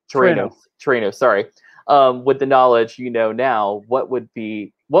 sorry. With the knowledge now, what would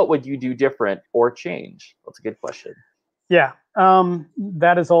you do different or change? That's a good question. Yeah,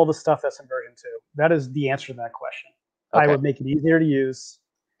 that is all the stuff that's in version 2. That is the answer to that question. Okay. I would make it easier to use.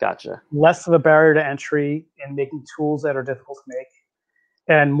 Gotcha. Less of a barrier to entry in making tools that are difficult to make,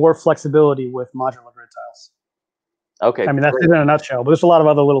 and more flexibility with modular grid tiles. Okay. I mean, that's it in a nutshell, but there's a lot of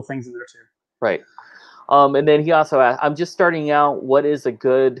other little things in there too. Right. And then he also asked, I'm just starting out. What is a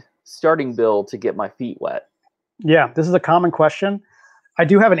good starting build to get my feet wet? Yeah, this is a common question. I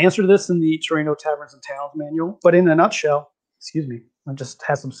do have an answer to this in the Terraino Taverns and Towns manual, but in a nutshell, excuse me, I just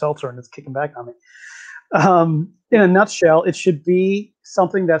had some seltzer and it's kicking back on me. In a nutshell, it should be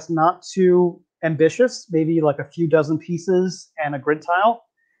something that's not too ambitious, maybe like a few dozen pieces and a grid tile,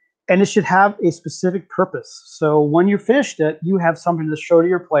 and it should have a specific purpose. So when you finished it, you have something to show to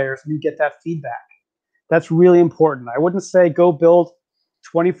your players and you get that feedback. That's really important. I wouldn't say go build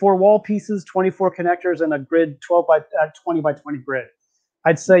 24 wall pieces, 24 connectors, and a grid 20 by 20 grid.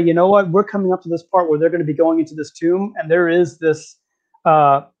 I'd say, you know what? We're coming up to this part where they're going to be going into this tomb, and there is this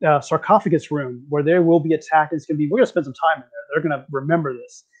sarcophagus room where there will be attack. It's going to be, we're going to spend some time in there. They're going to remember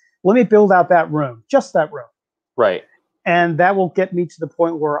this. Let me build out that room, just that room. Right. And that will get me to the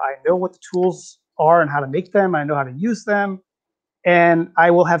point where I know what the tools are and how to make them. I know how to use them. And I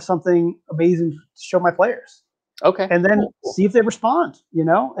will have something amazing to show my players. Okay. And then see if they respond,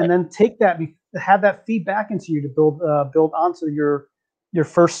 and then take that, have that feedback into you to build onto your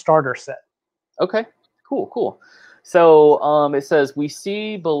first starter set. Okay. Cool. So it says, we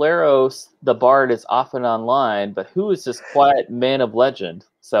see Baleros the Bard is often online, but who is this quiet man of legend?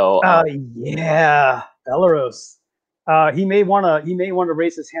 So yeah, Baleros. He may want to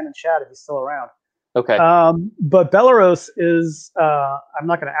raise his hand in chat if he's still around. Okay. But Baleros is, I'm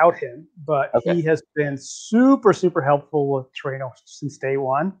not going to out him, but he has been super, super helpful with Terraino since day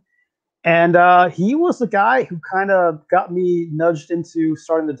one. And he was the guy who kind of got me nudged into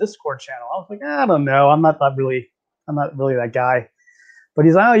starting the Discord channel. I was like, I don't know. I'm not really that guy. But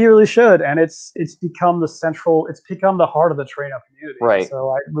he's like, oh, you really should. And it's become the heart of the Terraino community. Right. So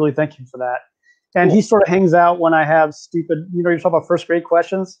I really thank him for that. And he sort of hangs out when I have stupid, you're talking about first grade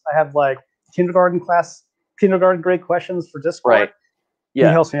questions. I have like kindergarten grade questions for Discord. Right. Yeah.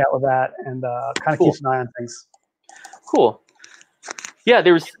 He helps me out with that and kind of keeps an eye on things. Cool. Yeah,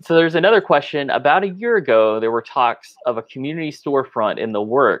 there's another question. About a year ago, there were talks of a community storefront in the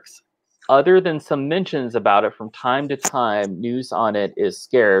works. Other than some mentions about it from time to time, news on it is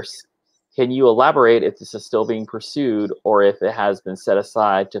scarce. Can you elaborate if this is still being pursued or if it has been set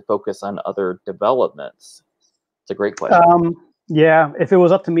aside to focus on other developments? It's a great question. Yeah, if it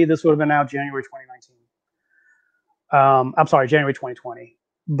was up to me, this would have been out January 2019. I'm sorry, January 2020.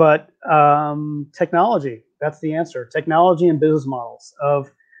 But technology, that's the answer. Technology and business models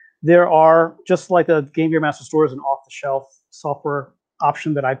there are, just like a Game Gear Master Store is an off-the-shelf software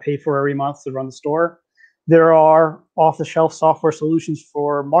option that I pay for every month to run the store. There are off-the-shelf software solutions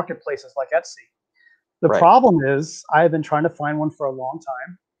for marketplaces like Etsy. The problem is, I've been trying to find one for a long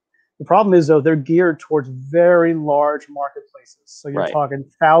time. The problem is, though, they're geared towards very large marketplaces. So you're talking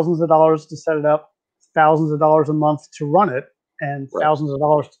thousands of dollars to set it up, thousands of dollars a month to run it, and thousands of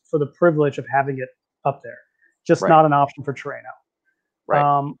dollars for the privilege of having it up there. Just not an option for Terraino.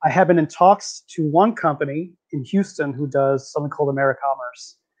 I have been in talks to one company in Houston who does something called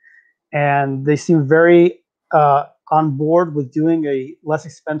AmeriCommerce. And they seem very on board with doing a less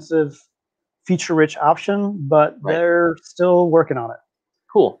expensive, feature-rich option, but they're still working on it.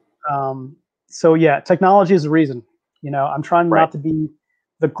 Cool. So yeah, technology is the reason. I'm trying not to be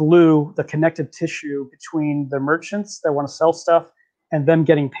the glue, the connective tissue between the merchants that want to sell stuff and them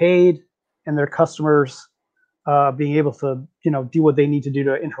getting paid and their customers being able to, do what they need to do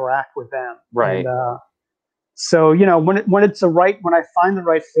to interact with them. Right. And, so, when I find the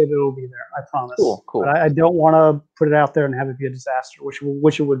right fit, it'll be there. I promise. Cool. But I don't want to put it out there and have it be a disaster,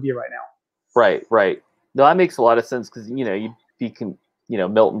 which it would be right now. Right. No, that makes a lot of sense because you'd be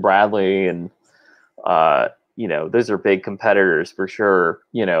Milton Bradley and those are big competitors for sure.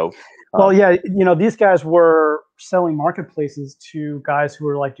 Well, yeah, these guys were selling marketplaces to guys who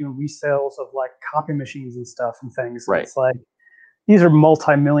were like doing resales of like copy machines and stuff and things. Right. It's like these are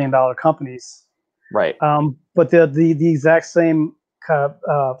multi-million-dollar companies. Right. But the exact same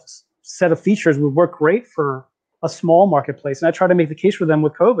set of features would work great for a small marketplace. And I tried to make the case for them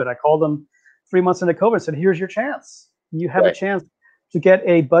with COVID. I called them 3 months into COVID and said, here's your chance. You have a chance to get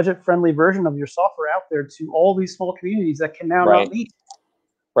a budget-friendly version of your software out there to all these small communities that can now not meet.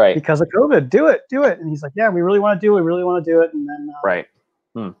 Right. Because of COVID. Do it. And he's like, yeah, we really want to do it. And then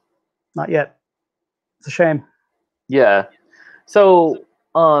not yet. It's a shame. Yeah. So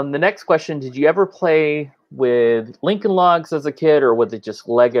the next question, did you ever play with Lincoln Logs as a kid, or was it just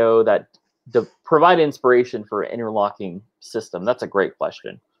Lego that provide inspiration for an interlocking system? That's a great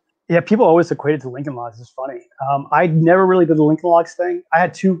question. Yeah, people always equate it to Lincoln Logs. It's funny. I never really did the Lincoln Logs thing. I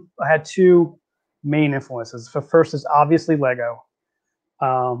had two main influences. The first is obviously Lego.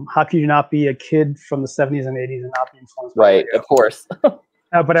 How could you not be a kid from the 70s and 80s and not be influenced by Lego? Of course.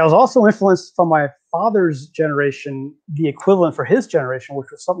 But I was also influenced from my father's generation, the equivalent for his generation, which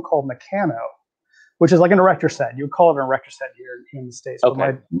was something called Meccano, which is like an erector set. You would call it an erector set here in the States. Okay.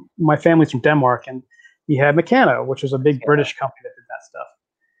 But my family's from Denmark, and he had Meccano, which was a big British company that did that stuff.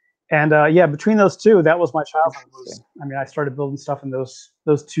 And between those two, that was my childhood. I started building stuff in those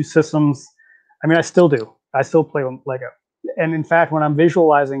two systems. I still do. I still play with Lego. And in fact, when I'm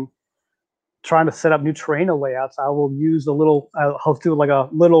visualizing, trying to set up new Terraino layouts, I will use I'll do like a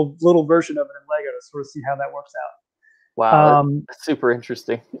little version of it in Lego to sort of see how that works out. Wow, that's super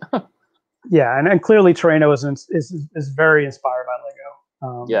interesting. Yeah, and clearly Terraino is very inspired by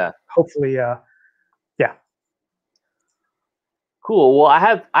Lego. Hopefully, yeah. Cool. Well, I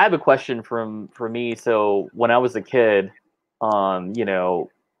have a question for me. So when I was a kid,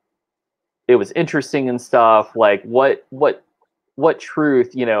 it was interesting and stuff. Like what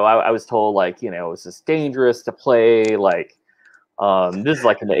truth, I was told like, it's just dangerous to play. Like, this is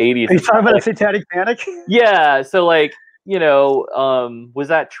like in the 80s. Are you talking about a satanic panic? Yeah. So like, was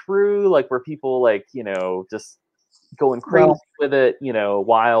that true? Like, were people like, just going crazy with it,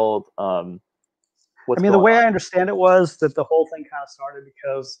 wild? The way I understand it was that the whole thing kind of started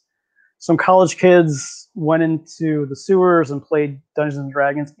because some college kids went into the sewers and played Dungeons and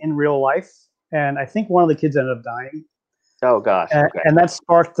Dragons in real life. And I think one of the kids ended up dying. Oh, gosh. And that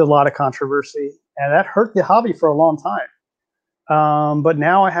sparked a lot of controversy. And that hurt the hobby for a long time. But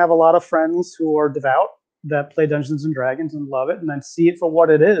now I have a lot of friends who are devout that play Dungeons and Dragons and love it and then see it for what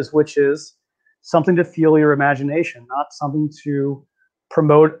it is, which is something to fuel your imagination, not something to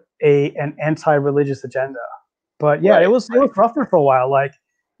promote an anti-religious agenda. But yeah, it was rough there for a while. Like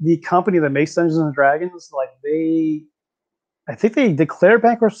the company that makes Dungeons and Dragons, like I think they declared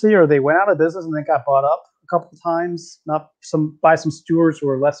bankruptcy or they went out of business and then got bought up a couple of times, by some stewards who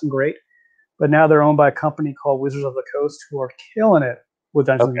were less than great. But now they're owned by a company called Wizards of the Coast who are killing it with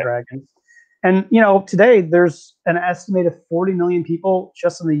Dungeons and Dragons. And today there's an estimated 40 million people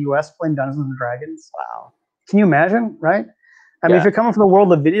just in the US playing Dungeons and Dragons. Wow. Can you imagine, right? I mean, if you're coming from the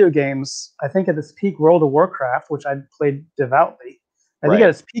world of video games, I think at its peak, World of Warcraft, which I played devoutly, I think at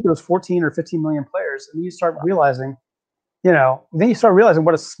its peak it was 14 or 15 million players. And then you start realizing,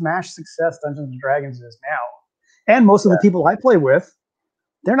 what a smash success Dungeons and Dragons is now. And most of the people I play with,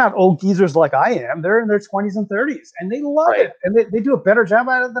 they're not old geezers like I am. They're in their 20s and 30s, and they love it. And they do a better job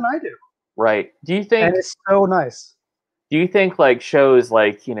at it than I do. Right. Do you think? And it's so nice. Do you think like shows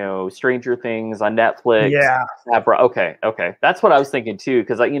like, you know, Stranger Things on Netflix? Yeah. Okay. That's what I was thinking too,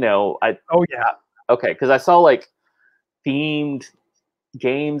 because Oh yeah. Okay, because I saw like themed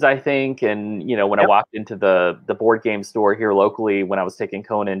games, I think, and you know, when I walked into the board game store here locally when I was taking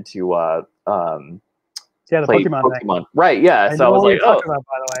Conan to the Pokemon. Right, yeah. So I was like, about, by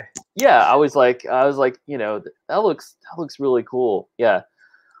the way. Yeah, I was like, you know, that looks really cool. Yeah.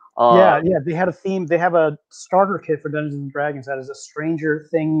 Yeah. They had a theme. They have a starter kit for Dungeons and Dragons that is a Stranger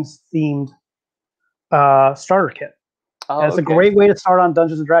Things themed starter kit. It's a great way to start on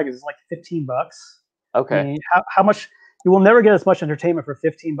Dungeons and Dragons. It's like $15. Okay. I mean, how much? You will never get as much entertainment for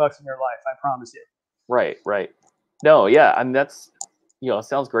 $15 in your life. I promise you. Right. No, yeah. I mean, that's, you know,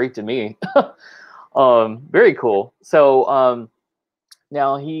 sounds great to me. Very cool. So,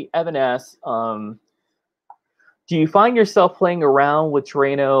 now Evan asks, do you find yourself playing around with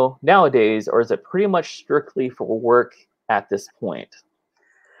Terraino nowadays, or is it pretty much strictly for work at this point?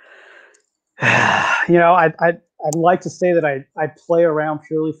 You know, I'd like to say that I play around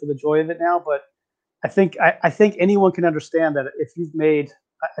purely for the joy of it now, but I think anyone can understand that if you've made,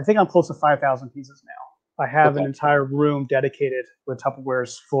 I think I'm close to 5,000 pieces now. I have an entire room dedicated with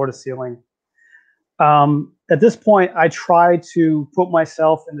Tupperwares floor to ceiling. At this point, I try to put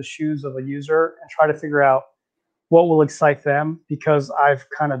myself in the shoes of a user and try to figure out what will excite them, because I've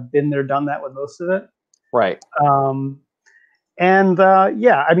kind of been there, done that with most of it. Right.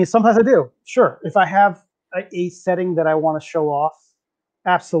 Yeah, I mean, sometimes I do. Sure. If I have a setting that I want to show off,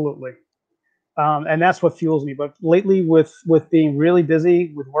 absolutely. And that's what fuels me. But lately, with being really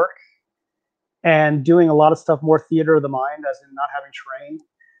busy with work and doing a lot of stuff, more theater of the mind, as in not having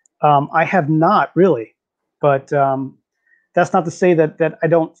terrain, I have not really. But that's not to say that I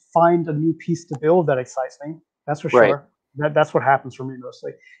don't find a new piece to build that excites me. That's for sure. That's what happens for me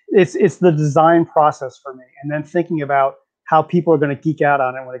mostly. It's the design process for me, and then thinking about how people are going to geek out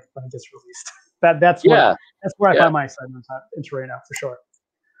on it when it gets released. That's where I find my excitement in Terraino, for sure.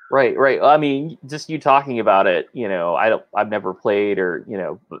 Right. I mean, just you talking about it, you know, I've never played, or, you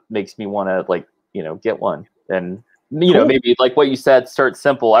know, makes me want to, like, you know, get one. And, you know, maybe like what you said, start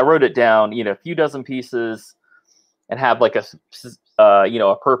simple. I wrote it down, you know, a few dozen pieces and have like a, you know,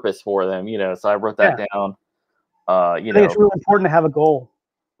 a purpose for them, you know, so I wrote that down. I think it's really important to have a goal.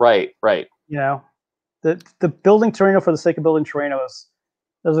 Right. You know, the building Terraino for the sake of building Terraino is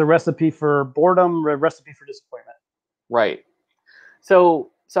a recipe for boredom, a recipe for disappointment. Right.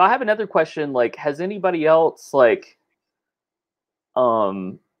 So I have another question. Like, has anybody else, like, you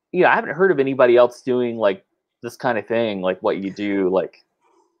know, I haven't heard of anybody else doing like this kind of thing, like what you do. Like,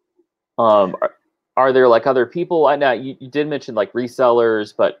 are there like other people? I know you did mention like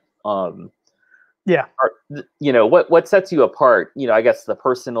resellers, but you know, what sets you apart? You know, I guess the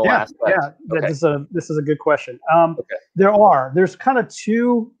personal aspect. Yeah, okay. This is a good question. There's kind of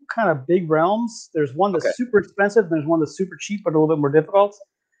two kind of big realms. There's one that's super expensive, and there's one that's super cheap but a little bit more difficult.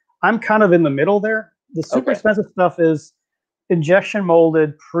 I'm kind of in the middle there. The super expensive stuff is injection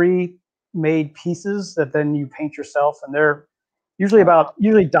molded, pre-made pieces that then you paint yourself, and they're usually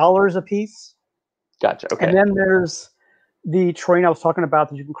 $1 a piece. Gotcha. Okay. And then there's the terrain I was talking about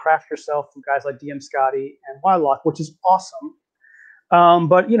that you can craft yourself from guys like DM Scotty and Wylock, which is awesome.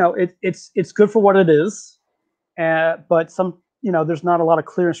 But you know, it's good for what it is. But there's not a lot of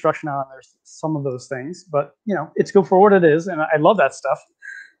clear instruction on there's some of those things. But you know, it's good for what it is, and I love that stuff.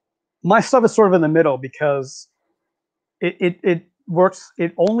 My stuff is sort of in the middle because it works.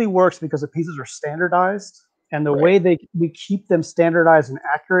 It only works because the pieces are standardized, and the way we keep them standardized and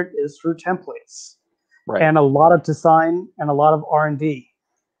accurate is through templates. And a lot of design and a lot of R&D.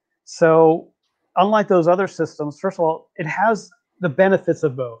 So unlike those other systems, first of all, it has the benefits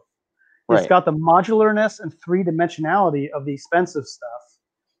of both. It's got the modularness and three-dimensionality of the expensive stuff,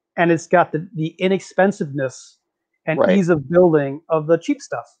 and it's got the inexpensiveness and ease of building of the cheap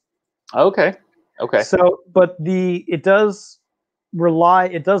stuff. Okay. So, but it does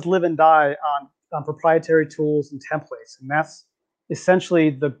live and die on proprietary tools and templates, and that's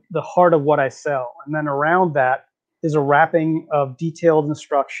essentially the heart of what I sell. And then around that is a wrapping of detailed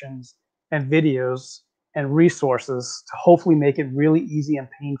instructions and videos and resources to hopefully make it really easy and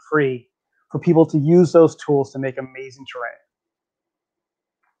pain-free for people to use those tools to make amazing terrain.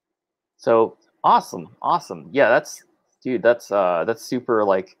 So awesome. Yeah, that's super,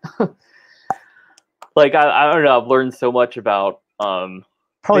 like, like, I don't know, I've learned so much about,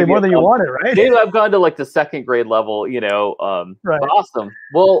 Probably more than you wanted, right? Maybe I've gone to like the second grade level, you know. Right. But awesome.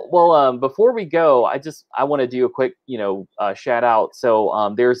 Well, before we go, I want to do a quick, you know, shout out.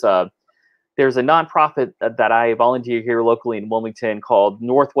 So there's a nonprofit that I volunteer here locally in Wilmington called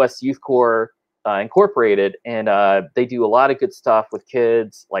Northwest Youth Corps Incorporated, and they do a lot of good stuff with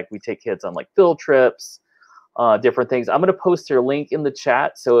kids. Like we take kids on like field trips, different things. I'm going to post their link in the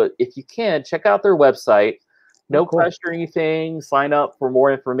chat, so if you can check out their website. No pressure or anything. Sign up for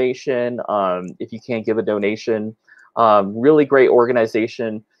more information. If you can't give a donation, really great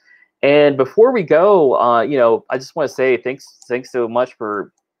organization. And before we go, you know, I just want to say thanks so much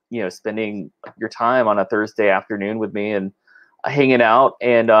for, you know, spending your time on a Thursday afternoon with me and hanging out.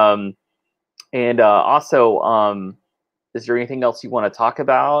 And also, is there anything else you want to talk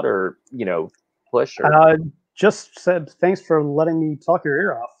about or, you know, push? Or just said thanks for letting me talk your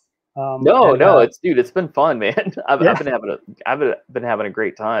ear off. No, it's been fun, man. I've been having a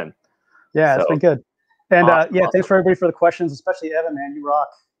great time. Yeah, so, it's been good. And awesome. Thanks for everybody for the questions, especially Evan, man, you rock.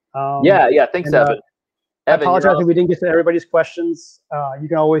 Thanks, Evan. I apologize if we didn't get to everybody's questions. You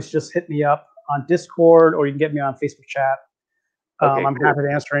can always just hit me up on Discord, or you can get me on Facebook chat. I'm happy to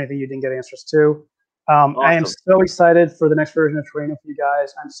answer anything you didn't get answers to. Awesome. I am so excited for the next version of Terraino for you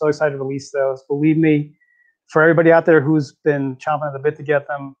guys. I'm so excited to release those. Believe me, for everybody out there who's been chomping at the bit to get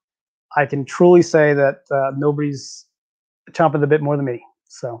them, I can truly say that nobody's chomping the bit more than me.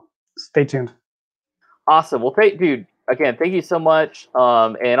 So stay tuned. Awesome. Well, dude, again, thank you so much.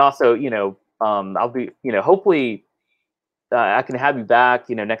 And also, you know, I'll be, you know, hopefully I can have you back,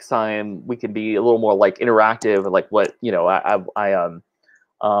 you know, next time we can be a little more like interactive, like what, you know, I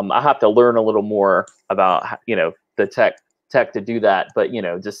have to learn a little more about, you know, the tech to do that, but, you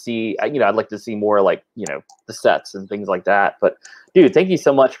know, just see, you know, I'd like to see more like, you know, the sets and things like that. But dude, thank you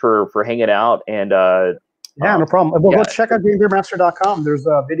so much for hanging out. And yeah, no problem. Well, go check out GameBeerMaster.com. There's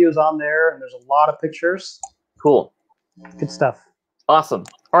videos on there, and there's a lot of pictures. Cool. Good stuff. Awesome.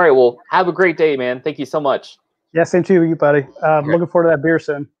 All right. Well, have a great day, man. Thank you so much. Yeah, same to you, buddy. Looking forward to that beer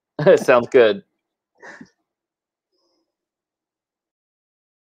soon. Sounds good.